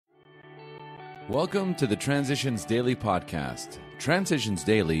Welcome to the Transitions Daily podcast. Transitions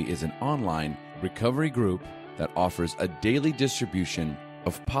Daily is an online recovery group that offers a daily distribution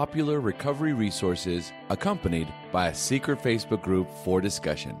of popular recovery resources accompanied by a secret Facebook group for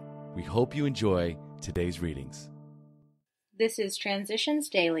discussion. We hope you enjoy today's readings. This is Transitions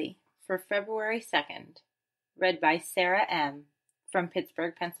Daily for February 2nd, read by Sarah M. from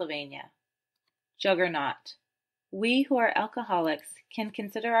Pittsburgh, Pennsylvania. Juggernaut. We who are alcoholics can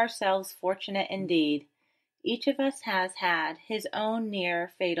consider ourselves fortunate indeed. Each of us has had his own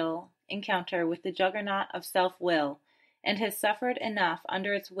near fatal encounter with the juggernaut of self-will and has suffered enough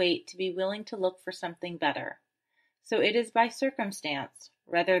under its weight to be willing to look for something better. So it is by circumstance,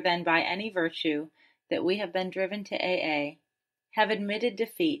 rather than by any virtue, that we have been driven to AA, have admitted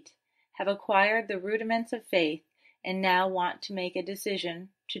defeat, have acquired the rudiments of faith, and now want to make a decision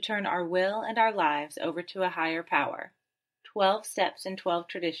to turn our will and our lives over to a higher power. 12 Steps and 12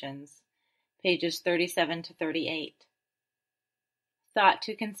 Traditions, pages 37 to 38. Thought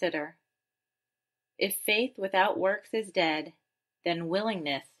to consider. If faith without works is dead, then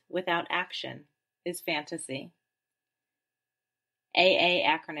willingness without action is fantasy. AA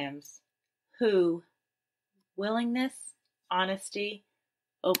acronyms. WHO, willingness, honesty,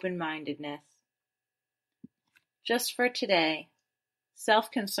 open-mindedness. Just for today,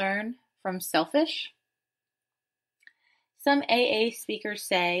 self-concern from selfish? Some AA speakers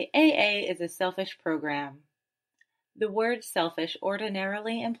say AA is a selfish program. The word selfish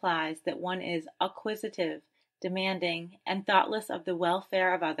ordinarily implies that one is acquisitive, demanding, and thoughtless of the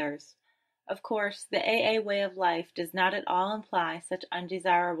welfare of others. Of course, the AA way of life does not at all imply such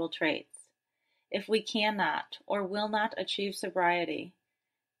undesirable traits. If we cannot or will not achieve sobriety,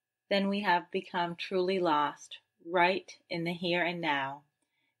 then we have become truly lost, right in the here and now.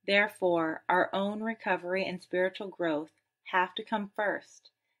 Therefore, our own recovery and spiritual growth have to come first,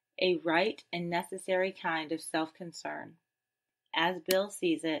 a right and necessary kind of self-concern. As Bill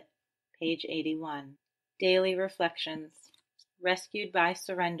sees it, page 81. Daily Reflections. Rescued by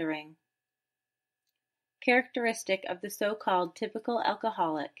Surrendering. Characteristic of the so-called typical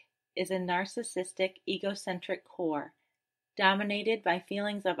alcoholic is a narcissistic, egocentric core, dominated by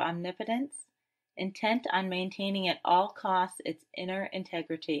feelings of omnipotence, intent on maintaining at all costs its inner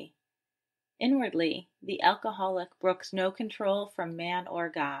integrity. Inwardly, the alcoholic brooks no control from man or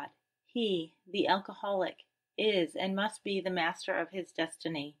God. He, the alcoholic, is and must be the master of his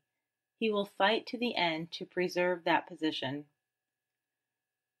destiny. He will fight to the end to preserve that position.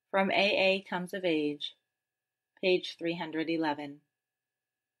 From AA Comes of Age, page 311.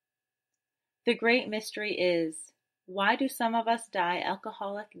 The great mystery is, why do some of us die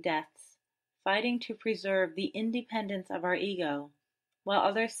alcoholic deaths, fighting to preserve the independence of our ego, while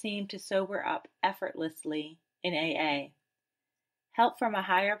others seem to sober up effortlessly in AA? Help from a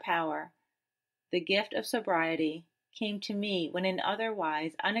higher power, the gift of sobriety, came to me when an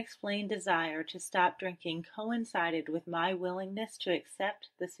otherwise unexplained desire to stop drinking coincided with my willingness to accept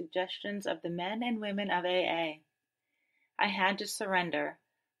the suggestions of the men and women of AA. I had to surrender,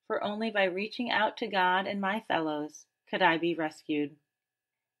 for only by reaching out to God and my fellows could I be rescued.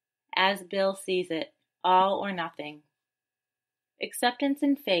 As Bill sees it, all or nothing. Acceptance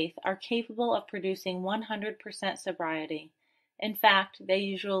and faith are capable of producing 100% sobriety. In fact, they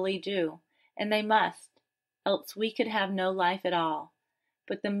usually do, and they must, else we could have no life at all.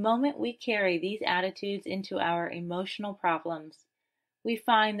 But the moment we carry these attitudes into our emotional problems, we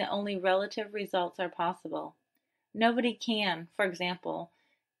find that only relative results are possible. Nobody can, for example,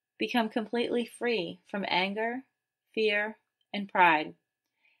 become completely free from anger, fear, and pride.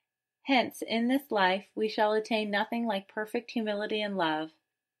 Hence, in this life we shall attain nothing like perfect humility and love,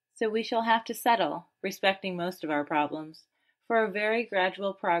 so we shall have to settle, respecting most of our problems, for a very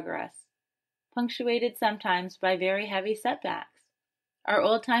gradual progress, punctuated sometimes by very heavy setbacks. Our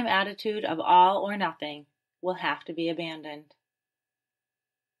old-time attitude of all or nothing will have to be abandoned.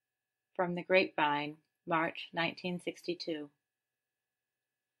 From the Grapevine, March 1962.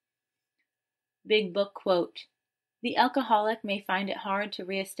 Big Book Quote. The alcoholic may find it hard to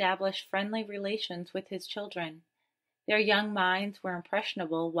reestablish friendly relations with his children. Their young minds were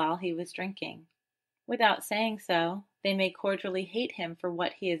impressionable while he was drinking. Without saying so, they may cordially hate him for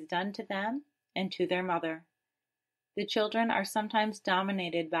what he has done to them and to their mother. The children are sometimes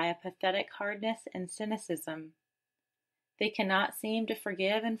dominated by a pathetic hardness and cynicism. They cannot seem to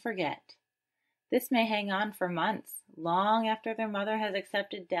forgive and forget. This may hang on for months, long after their mother has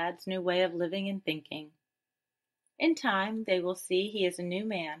accepted Dad's new way of living and thinking. In time, they will see he is a new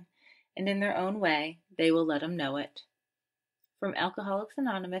man, and in their own way, they will let him know it. From Alcoholics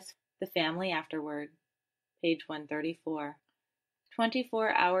Anonymous, The Family Afterward, page 134.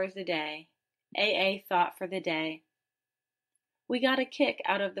 24 hours a day, AA thought for the day. We got a kick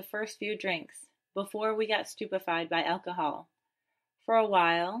out of the first few drinks, before we got stupefied by alcohol. For a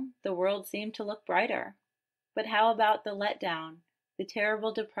while, the world seemed to look brighter. But how about the letdown, the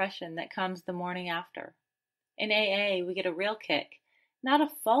terrible depression that comes the morning after? In AA, we get a real kick, not a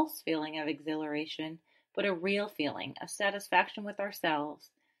false feeling of exhilaration, but a real feeling of satisfaction with ourselves,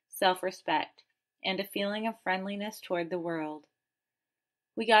 self-respect, and a feeling of friendliness toward the world.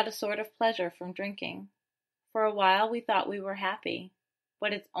 We got a sort of pleasure from drinking. For a while we thought we were happy,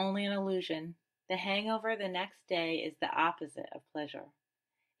 but it's only an illusion. The hangover the next day is the opposite of pleasure.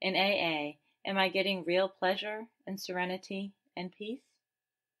 In AA, am I getting real pleasure and serenity and peace?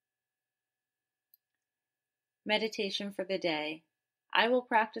 Meditation for the day. I will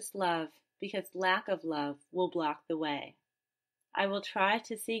practice love because lack of love will block the way. I will try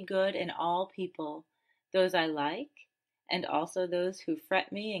to see good in all people, those I like, and also those who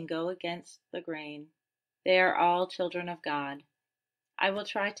fret me and go against the grain. They are all children of God. I will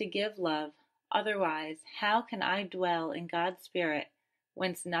try to give love, otherwise how can I dwell in God's Spirit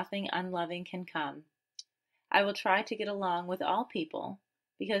whence nothing unloving can come? I will try to get along with all people,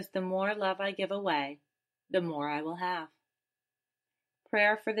 because the more love I give away, the more I will have.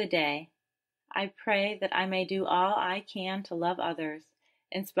 Prayer for the day. I pray that I may do all I can to love others,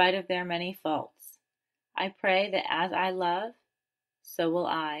 in spite of their many faults. I pray that as I love, so will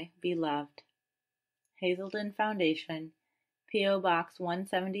I be loved. Hazelden Foundation, P.O. Box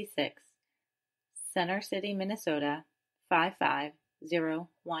 176, Center City, Minnesota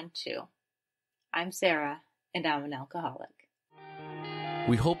 55012. I'm Sarah, and I'm an alcoholic.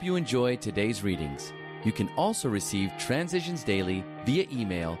 We hope you enjoyed today's readings. You can also receive Transitions Daily via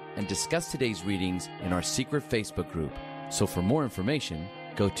email and discuss today's readings in our secret Facebook group. So for more information,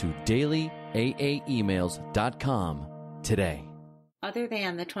 go to dailyaaemails.com today. Other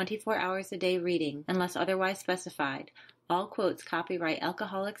than the 24 hours a day reading, unless otherwise specified, all quotes copyright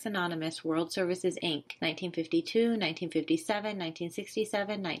Alcoholics Anonymous World Services, Inc., 1952, 1957,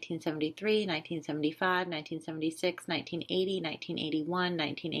 1967, 1973, 1975, 1976, 1980, 1981,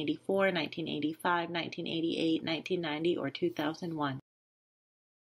 1984, 1985, 1988, 1990, or 2001.